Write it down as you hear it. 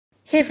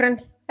Hey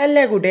friends,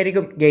 എല്ലാ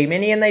കൂട്ടുകാർക്കും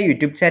GameMania എന്ന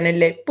യൂട്യൂബ്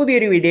ചാനലിലെ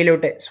പുതിയൊരു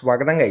വീഡിയോയിലോട്ട്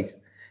സ്വാഗതം ഗൈസ്.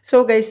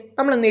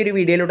 നമ്മൾ ഇന്ന് ഈ ഒരു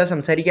വീഡിയോയിലൂടെ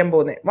സംസാരിക്കാൻ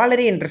പോകുന്നത്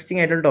വളരെ ഇൻട്രസ്റ്റിംഗ്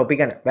ആയിട്ടുള്ള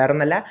ടോപ്പിക്കാണ്. വേറെ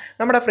ഒന്നല്ല,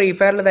 നമ്മുടെ ഫ്രീ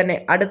ഫയറിൽ തന്നെ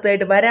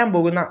അടുത്തായിട്ട് വരാൻ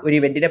പോകുന്ന ഒരു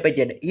ഇവന്റിനെ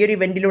പറ്റിയാണ്. ഈ ഒരു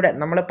ഇവന്റിലൂടെ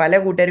നമ്മൾ പല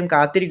കൂട്ടുകാരും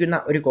കാത്തിരിക്കുന്ന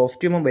ഒരു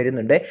കോസ്റ്റ്യൂമും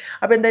വരുന്നുണ്ട്.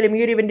 അപ്പോൾ എന്തായാലും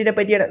ഈ ഒരു ഇവന്റിനെ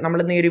പറ്റിയാണ്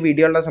നമ്മൾ ഇന്ന് ഈ ഒരു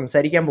വീഡിയോയിലൂടെ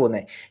സംസാരിക്കാൻ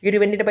പോകുന്നത്. ഈ ഒരു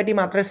ഇവന്റിനെ പറ്റി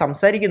മാത്രമേ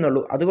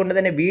സംസാരിക്കുന്നുള്ളൂ, അതുകൊണ്ട്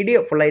തന്നെ വീഡിയോ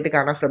ഫുള്ളായിട്ട്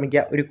കാണാൻ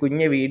ശ്രമിക്കുക. ഒരു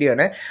കുഞ്ഞ് വീഡിയോ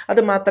ആണ്.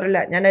 അത്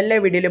മാത്രമല്ല, ഞാൻ എല്ലാ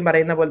വീഡിയോയിലും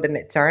പറയുന്ന പോലെ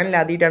തന്നെ ചാനൽ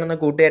ആദ്യമായിട്ടാണെന്ന്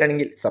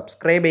കൂട്ടുകാരാണെങ്കിൽ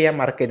സബ്സ്ക്രൈബ് ചെയ്യാൻ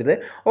മറക്കരുത്.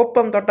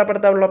 ഒപ്പം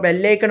തൊട്ടപ്പുറത്തുള്ള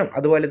ബെല്ലൈക്കണും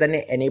അതുപോലെ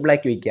തന്നെ എനേബിൾ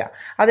ആക്കി വയ്ക്കുക.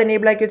 അത്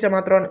എനേബിൾ ആക്കി വെച്ചാൽ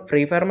മാത്രമാണ് ഫ്രീ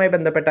ഫയറുമായി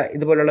ബന്ധപ്പെട്ട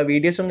ഇതുപോലുള്ള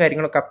വീഡിയോസും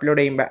കാര്യങ്ങളൊക്കെ അപ്ലോഡ്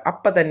ചെയ്യുമ്പോൾ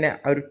അപ്പം തന്നെ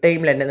ആ ഒരു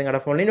ടൈമിൽ തന്നെ നിങ്ങളുടെ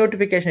ഫോണിൽ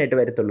നോട്ടിഫിക്കേഷൻ ആയിട്ട്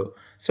വരത്തുള്ളൂ.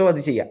 സോ അത്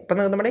ചെയ്യുക. അപ്പം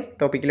നമുക്ക് നമ്മുടെ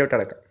ടോപ്പിക്കിലോട്ട്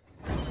അടക്കാം.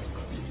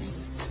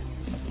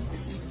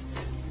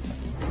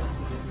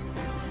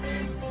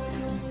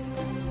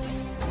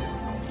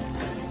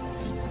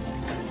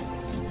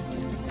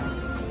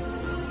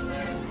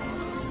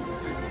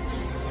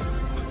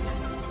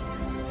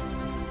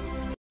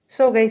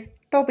 സോ ഗൈസ്,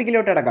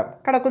 ടോപ്പിക്കിലോട്ട്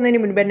കടക്കുന്നതിന്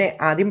മുൻപ് തന്നെ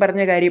ആദ്യം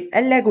പറഞ്ഞ കാര്യം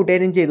എല്ലാ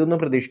കൂട്ടുകാരും ചെയ്തു എന്ന്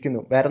പ്രതീക്ഷിക്കുന്നു.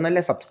 വേറെ നല്ല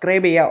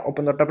സബ്സ്ക്രൈബ് ചെയ്യുക,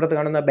 ഒപ്പം തൊട്ടപ്പുറത്ത്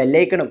കാണുന്ന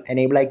ബെല്ലൈക്കണും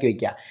എനേബിൾ ആക്കി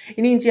വയ്ക്കുക.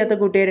 ഇനിയും ചെയ്യാത്ത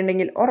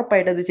കൂട്ടുകാരുണ്ടെങ്കിൽ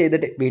ഉറപ്പായിട്ട് അത്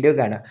ചെയ്തിട്ട് വീഡിയോ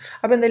കാണാം.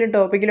 അപ്പോൾ എന്തായാലും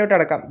ടോപ്പിക്കിലോട്ട്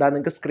ദാ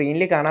നിങ്ങൾക്ക്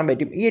സ്ക്രീനിൽ കാണാൻ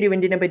പറ്റും. ഈ ഒരു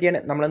ഇവന്റിനെ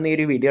പറ്റിയാണ് നമ്മളിന്ന് ഈ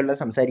ഒരു വീഡിയോയിൽ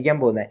സംസാരിക്കാൻ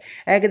പോകുന്നത്.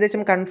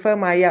 ഏകദേശം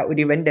കൺഫേം ആയ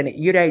ഒരു ഇവന്റാണ്.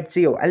 ഈ ഒരു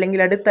ആഴ്ചയോ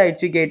അല്ലെങ്കിൽ അടുത്ത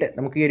ആഴ്ചയൊക്കെ ആയിട്ട്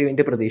നമുക്ക് ഈ ഒരു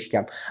ഇവന്റ്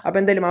പ്രതീക്ഷിക്കാം.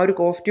 അപ്പോൾ എന്തായാലും ആ ഒരു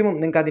കോസ്റ്റ്യൂമും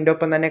നിങ്ങൾക്ക് അതിൻ്റെ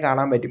ഒപ്പം തന്നെ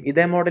കാണാൻ പറ്റും.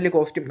 ഇതേ മോഡൽ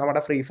കോസ്റ്റ്യൂം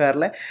നമ്മുടെ ഫ്രീ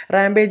ഫയറിലെ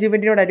റാമ്പേജ്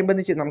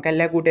ഇവന്റിനോടനുബന്ധിച്ച് നമുക്ക്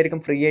എല്ലാ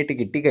കൂട്ടുകാർക്കും ഫ്രീ ആയിട്ട്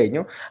കിട്ടിക്കഴിഞ്ഞു.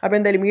 അപ്പോൾ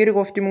എന്തായാലും ഈ ഒരു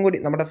കോസ്റ്റ്യൂമും കൂടി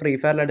നമ്മുടെ ഫ്രീ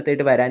ഫയറിൽ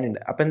അടുത്തായിട്ട് വരാനുണ്ട്.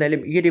 അപ്പോൾ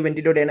എന്തായാലും ഈ ഒരു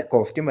ഇവന്റിലൂടെയാണ്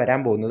കോസ്റ്റ്യൂം വരാൻ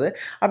പോകുന്നത്.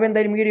 അപ്പോൾ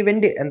എന്തായാലും ഈ ഒരു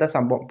ഇവന്റ് എന്താ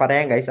സംഭവം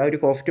പറയാൻ ഗൈസ്. ആ ഒരു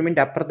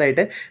കോസ്റ്റ്യൂമിൻ്റെ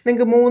അപ്പുറത്തായിട്ട്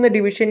നിങ്ങൾക്ക് 3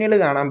 ഡിവിഷനുകൾ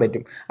കാണാൻ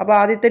പറ്റും. അപ്പോൾ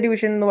ആദ്യത്തെ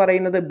ഡിവിഷൻ എന്ന്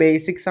പറയുന്നത്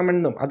ബേസിക് സമൺ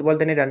എന്നും, അതുപോലെ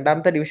തന്നെ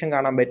രണ്ടാമത്തെ ഡിവിഷൻ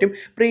കാണാൻ പറ്റും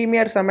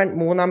പ്രീമിയർ സമൺ,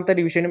 മൂന്നാമത്തെ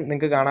ഡിവിഷനും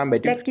നിങ്ങൾക്ക് കാണാൻ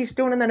പറ്റും ലക്കി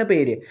സ്റ്റോൺ എന്നാണ്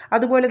പേര്.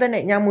 അതുപോലെ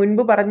തന്നെ ഞാൻ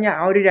മുൻപ് പറഞ്ഞ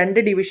ആ ഒരു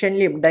 2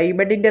 ഡിവിഷനിലും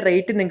ഡയമണ്ടിൻ്റെ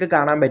റേറ്റ് നിങ്ങൾക്ക്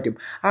കാണാൻ പറ്റും.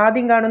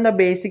 ആദ്യം കാണുന്ന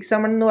ബേസിക്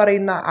സമൺ എന്ന്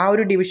പറയുന്ന ആ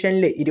ഒരു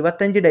ഡിവിഷനിൽ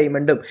 25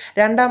 ഡയമണ്ടും,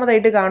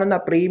 രണ്ടാമതായിട്ട് കാണുന്ന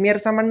പ്രീമിയർ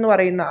സമൺ എന്ന്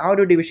പറയുന്ന ആ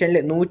ഒരു ഡിവിഷനിൽ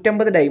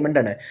 150 ഡയമണ്ട്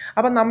ആണ്.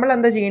 അപ്പം നമ്മൾ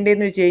എന്താ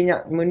ചെയ്യേണ്ടതെന്ന് വെച്ച്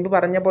കഴിഞ്ഞാൽ, മുൻപ്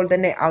പറഞ്ഞ പോലെ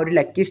തന്നെ ആ ഒരു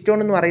ലക്കി സ്റ്റോൺ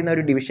എന്ന് പറയുന്ന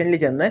ഒരു ഡിവിഷനിൽ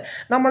ചെന്ന്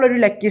നമ്മളൊരു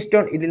ലക്കി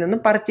സ്റ്റോൺ ഇതിൽ നിന്നും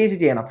പർച്ചേസ്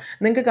ചെയ്യണം.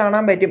 നിങ്ങൾക്ക്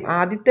കാണാൻ പറ്റും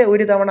ആദ്യത്തെ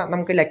ഒരു തവണ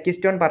നമുക്ക് ലക്കി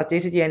സ്റ്റോൺ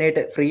പർച്ചേസ്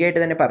ചെയ്യാനായിട്ട് ഫ്രീ ആയിട്ട്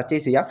തന്നെ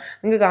പർച്ചേസ് ചെയ്യാം.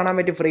 നിങ്ങൾക്ക് കാണാൻ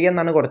പറ്റും ഫ്രീ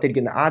എന്നാണ്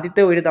കൊടുത്തിരിക്കുന്നത്,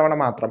 ആദ്യത്തെ ഒരു തവണ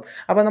മാത്രം.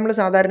 അപ്പോൾ നമ്മൾ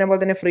സാധാരണ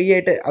പോലെ തന്നെ ഫ്രീ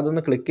ആയിട്ട്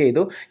അതൊന്ന് ക്ലിക്ക്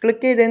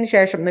ചെയ്തതിന്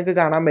ശേഷം നിങ്ങൾക്ക്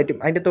കാണാൻ പറ്റും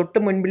അതിൻ്റെ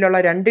തൊട്ട് മുൻപിലുള്ള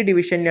 2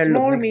 ഡിവിഷനിലുള്ള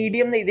സ്മോൾ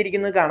മീഡിയം എന്ന്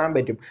എഴുതിയിരിക്കുന്നത് കാണാൻ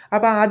പറ്റും.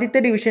 അപ്പോൾ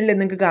ആദ്യത്തെ ഡിവിഷനിൽ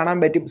നിങ്ങൾക്ക് കാണാൻ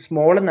പറ്റും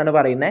സ്മോൾ എന്നാണ്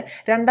പറയുന്നത്,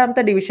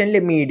 രണ്ടാമത്തെ ഡിവിഷനിൽ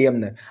മീഡിയം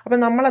എന്ന്. അപ്പോൾ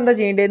നമ്മൾ എന്താ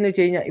ചെയ്യേണ്ടതെന്ന്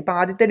വെച്ച് കഴിഞ്ഞാൽ, ഇപ്പോൾ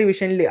ആദ്യത്തെ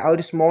ഡിവിഷനിൽ ആ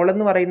ഒരു സ്മോൾ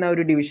എന്ന് പറയുന്ന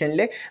ഒരു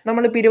ഡിവിഷനിൽ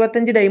നമ്മളിപ്പോൾ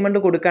 25 ഡയമണ്ട്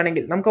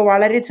കൊടുക്കുകയാണെങ്കിൽ നമുക്ക്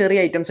വളരെ ചെറിയ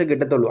ഐറ്റംസ്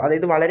കിട്ടത്തുള്ളൂ.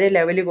 അതായത് വളരെ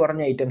ലെവൽ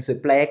കുറഞ്ഞ ഐറ്റംസ്,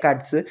 പ്ലേ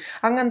കാർഡ്സ്,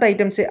 അങ്ങനത്തെ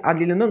ഐറ്റംസ്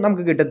അതിൽ നിന്നും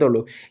നമുക്ക്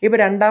കിട്ടത്തുള്ളൂ. ഇപ്പോൾ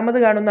രണ്ടാമത്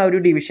കാണുന്ന ഒരു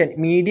ഡിവിഷൻ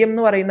മീഡിയം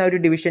എന്ന് പറയുന്ന ഒരു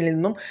ഡിവിഷനിൽ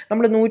നിന്നും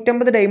നമ്മൾ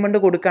 150 ഡയമണ്ട്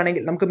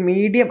കൊടുക്കുകയാണെങ്കിൽ നമുക്ക്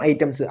മീഡിയം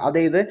ഐറ്റംസ്,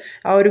 അതായത്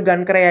ആ ഒരു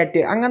ഗൺ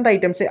ക്രയാറ്റ് അങ്ങനത്തെ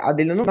ഐറ്റംസ്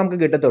അതിൽ നിന്നും നമുക്ക്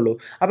കിട്ടത്തുള്ളൂ.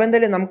 അപ്പോൾ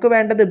എന്തായാലും നമുക്ക്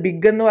വേണ്ടത്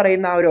ബിഗ് എന്ന്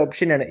പറയുന്ന ആ ഒരു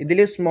ഓപ്ഷനാണ്. ഇതിൽ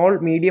സ്മോൾ,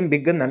 മീഡിയം,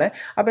 ബിഗ് എന്നാണ്.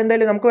 അപ്പോൾ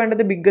എന്തായാലും നമുക്ക്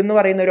വേണ്ടത് ബിഗ് എന്ന്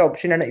പറയുന്ന ഒരു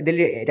ഓപ്ഷനാണ്. ഇതിൽ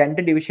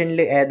 2 ഡിവിഷനിൽ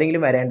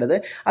ഏതെങ്കിലും വരേണ്ടത്.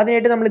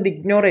 അതിനായിട്ട് നമ്മൾ ഇത്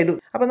ഇഗ്നോർ ചെയ്തു.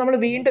 അപ്പോൾ നമ്മൾ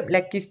വീണ്ടും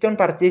ലക്കി സ്റ്റോൺ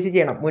പർച്ചേസ്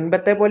ചെയ്യണം.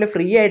 മുൻപത്തെ പോലെ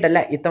ഫ്രീ ആയിട്ടല്ല,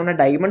 ഇത്തവണ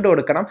ഡയമണ്ട്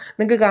കൊടുക്കണം.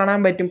 നിങ്ങൾക്ക് കാണാൻ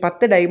പറ്റും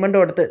 10 ഡയമണ്ട്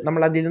കൊടുത്ത്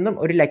നമ്മൾ അതിൽ നിന്നും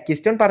ഒരു ലക്കി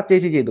സ്റ്റോൺ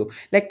പർച്ചേസ് ചെയ്തു.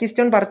 ലക്കി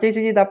സ്റ്റോൺ പർച്ചേസ്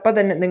ചെയ്തപ്പോൾ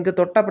തന്നെ നിങ്ങൾക്ക്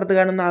തൊട്ടപ്പുറത്ത്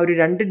കാണുന്ന ആ ഒരു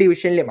 2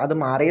 ഡിവിഷനിലും അത്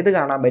മാറിയത്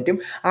കാണാൻ പറ്റും.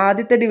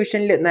 ആദ്യത്തെ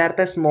ഡിവിഷനിൽ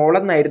നേരത്തെ സ്മോൾ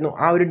എന്നായിരുന്നു,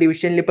 ആ ഒരു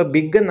ഡിവിഷനിൽ ഇപ്പോൾ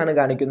ബിഗ് എന്നാണ്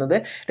കാണിക്കുന്നത്.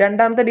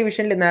 രണ്ടാമത്തെ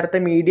ഡിവിഷനിൽ നേരത്തെ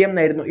മീഡിയം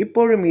എന്നായിരുന്നു,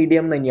 ഇപ്പോഴും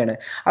മീഡിയം തന്നെയാണ്.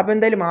 അപ്പോൾ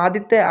എന്തായാലും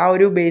ആദ്യത്തെ ആ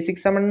ഒരു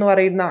ബേസിക് സമൺ എന്ന്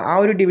പറയുന്ന ആ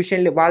ഒരു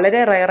ഡിവിഷനിൽ വളരെ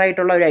റയർ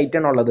ആയിട്ടുള്ള ഒരു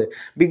ഐറ്റം ഉള്ളത്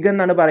ബിഗ്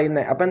എന്നാണ്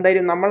പറയുന്നത്. അപ്പോൾ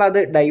എന്തായാലും നമ്മളത്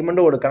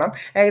ഡയമണ്ട് കൊടുക്കണം.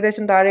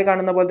 ഏകദേശം താഴെ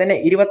കാണുന്ന പോലെ തന്നെ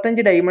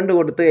 25 ഡയമണ്ട്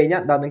കൊടുത്തു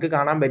കഴിഞ്ഞാൽ നിങ്ങൾക്ക്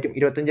കാണാൻ പറ്റും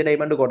 25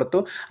 ഡയമണ്ട് കൊടുത്തു.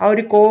 ആ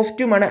ഒരു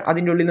കോസ്റ്റ്യൂമാണ്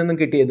അതിൻ്റെ ഉള്ളിൽ നിന്നും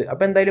കിട്ടിയത്.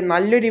 അപ്പോൾ എന്തായാലും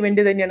നല്ലൊരു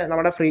ഇവന്റ് തന്നെയാണ്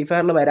നമ്മുടെ ഫ്രീ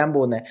ഫയറിൽ വരാൻ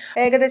പോകുന്നത്.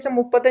 ഏകദേശം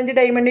 35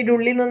 ഡയമണ്ടിൻ്റെ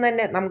ഉള്ളിൽ നിന്ന്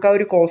തന്നെ നമുക്ക് ആ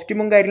ഒരു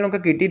കോസ്റ്റ്യൂമും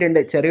കാര്യങ്ങളൊക്കെ കിട്ടിയിട്ടുണ്ട്.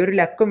 ചെറിയൊരു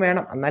ലക്കും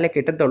വേണം, എന്നാലേ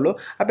കിട്ടത്തുള്ളൂ.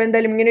 അപ്പോൾ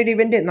എന്തായാലും ഇങ്ങനെ ഒരു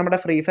ഇവന്റ് നമ്മുടെ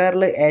ഫ്രീ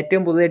ഫയറിൽ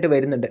ഏറ്റവും പുതുതായിട്ട്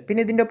വരുന്നുണ്ട്.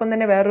 പിന്നെ ഇതിൻ്റെ ഒപ്പം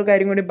തന്നെ വേറൊരു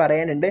കാര്യം കൂടി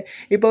പറയാനുണ്ട്.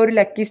 ഇപ്പോൾ ഒരു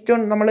ലക്കി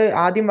സ്റ്റോൺ നമ്മൾ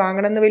ആദ്യം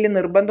വാങ്ങണമെന്ന് വലിയ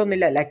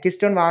നിർബന്ധമൊന്നുമില്ല. ലക്കി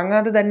സ്റ്റോൺ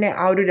വാങ്ങാതെ തന്നെ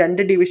ആ ഒരു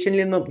 2 ഡിവിഷനിൽ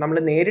നിന്നും നമ്മൾ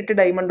നേരിട്ട്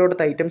ഡയമണ്ട്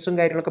കൊടുത്ത ഐറ്റംസും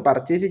കാര്യങ്ങളൊക്കെ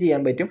പർച്ചേസ്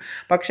ചെയ്യാൻ പറ്റും.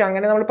 പക്ഷേ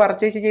അങ്ങനെ നമ്മൾ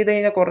പർച്ചേസ് ചെയ്ത്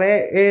കഴിഞ്ഞാൽ കുറേ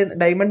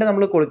ഡയമണ്ട്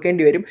നമ്മൾ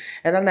കൊടുക്കേണ്ടി വരും.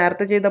 എന്നാൽ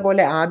നേരത്തെ ചെയ്ത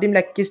പോലെ ആദ്യം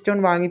ലക്കി സ്റ്റോൺ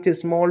വാങ്ങിച്ച്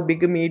സ്മോൾ,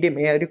 ബിഗ്, മീഡിയം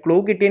ഒരു ക്ലൂ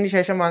കിട്ടിയതിന്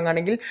ശേഷം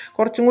വാങ്ങുകയാണെങ്കിൽ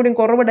കുറച്ചും കൂടി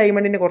കുറവ്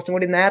ഡയമണ്ടിന് കുറച്ചും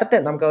കൂടി നേരത്തെ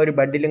നമുക്ക് ആ ഒരു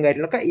ബണ്ടിലും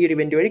കാര്യങ്ങളൊക്കെ ഈ ഒരു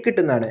ഇവന്റ് വഴി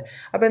കിട്ടുന്നതാണ്.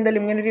 അപ്പോൾ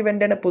എന്തായാലും ഇങ്ങനെ ഒരു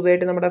ഇവന്റാണ്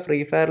പുതുതായിട്ട് നമ്മുടെ ഫ്രീ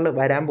ഫയറിൽ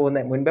വരാൻ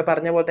പോകുന്നത്. മുൻപേ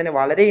പറഞ്ഞ പോലെ തന്നെ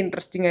വളരെ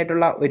ഇൻട്രസ്റ്റിംഗ്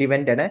ആയിട്ടുള്ള ഒരു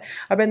ഇവന്റാണ്.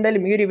 അപ്പോൾ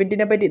എന്തായാലും ഈ ഒരു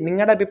ഇവന്റിനെ പറ്റി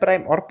നിങ്ങളുടെ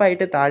അഭിപ്രായം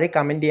ഉറപ്പായിട്ട് താഴെ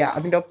കമൻറ്റ് ചെയ്യുക.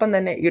 അതിൻ്റെ ഒപ്പം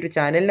തന്നെ ഈ ഒരു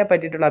ചാനലിനെ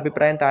പറ്റിയിട്ടുള്ള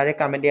അഭിപ്രായം താഴെ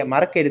കമൻറ്റ് ചെയ്യാൻ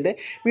മറക്കരുത്.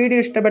 വീഡിയോ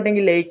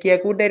ഇഷ്ടപ്പെട്ടെങ്കിൽ ലൈക്ക് ചെയ്യുക,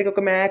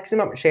 കൂട്ടുകാർക്കൊക്കെ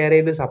മാക്സിമം ഷെയർ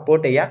ചെയ്ത്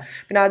സപ്പോർട്ട് ചെയ്യുക.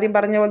 പിന്നെ ആദ്യം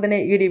പറഞ്ഞ പോലെ തന്നെ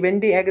ഈ ഒരു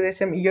ഇവന്റ്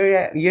ഏകദേശം ഈ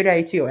ഒരു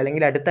ആഴ്ചയോ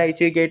അല്ലെങ്കിൽ അടുത്ത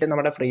ആഴ്ചയൊക്കെ ആയിട്ട്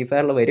നമ്മുടെ ഫ്രീ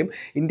ഫയറിൽ വരും.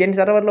 ഇന്ത്യൻ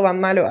സെർവറിൽ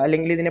വന്നാലോ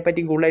അല്ലെങ്കിൽ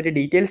ഇതിനെപ്പറ്റി കൂടുതലായിട്ട്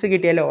ഡീറ്റെയിൽസ്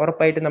കിട്ടിയാലോ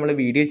ഉറപ്പായിട്ട് നമ്മൾ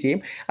വീഡിയോ ചെയ്യും.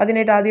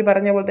 അതിനായിട്ട് ആദ്യം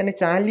പറഞ്ഞ പോലെ തന്നെ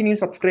ചാനൽ ഇനിയും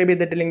സബ്സ്ക്രൈബ്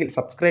ചെയ്തിട്ടില്ലെങ്കിൽ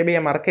സബ്സ്ക്രൈബ്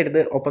ചെയ്യാൻ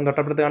മറക്കരുത്. ഒപ്പം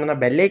തൊട്ടപ്പുറത്ത് കാണുന്ന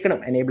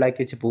ബെല്ലൈക്കണും എനേബിൾ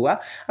ആക്കി വെച്ച് പോവുക.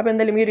 അപ്പോൾ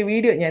എന്തായാലും ഈ ഒരു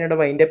വീഡിയോ ഞാനിവിടെ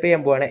വൈൻഡപ്പ്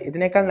ചെയ്യാൻ പോവാണ്.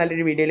 ഇതിനേക്കാൾ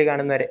നല്ലൊരു വീഡിയോയിൽ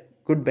കാണുന്നവരെ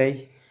good bye.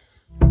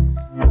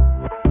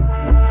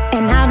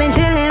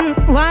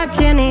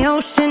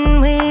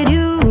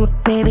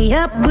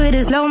 up with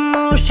a slow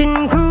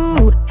motion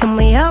crew, and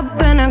we up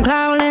in our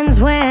growlings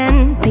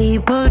when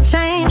people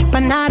change, but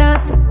not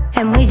us.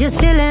 And we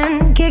just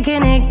chillin',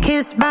 kicking it,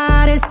 kissed by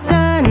the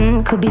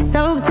sun. Could be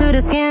soaked to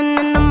the skin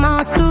in the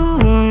mall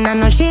soon. I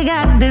know she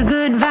got the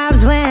good vibe.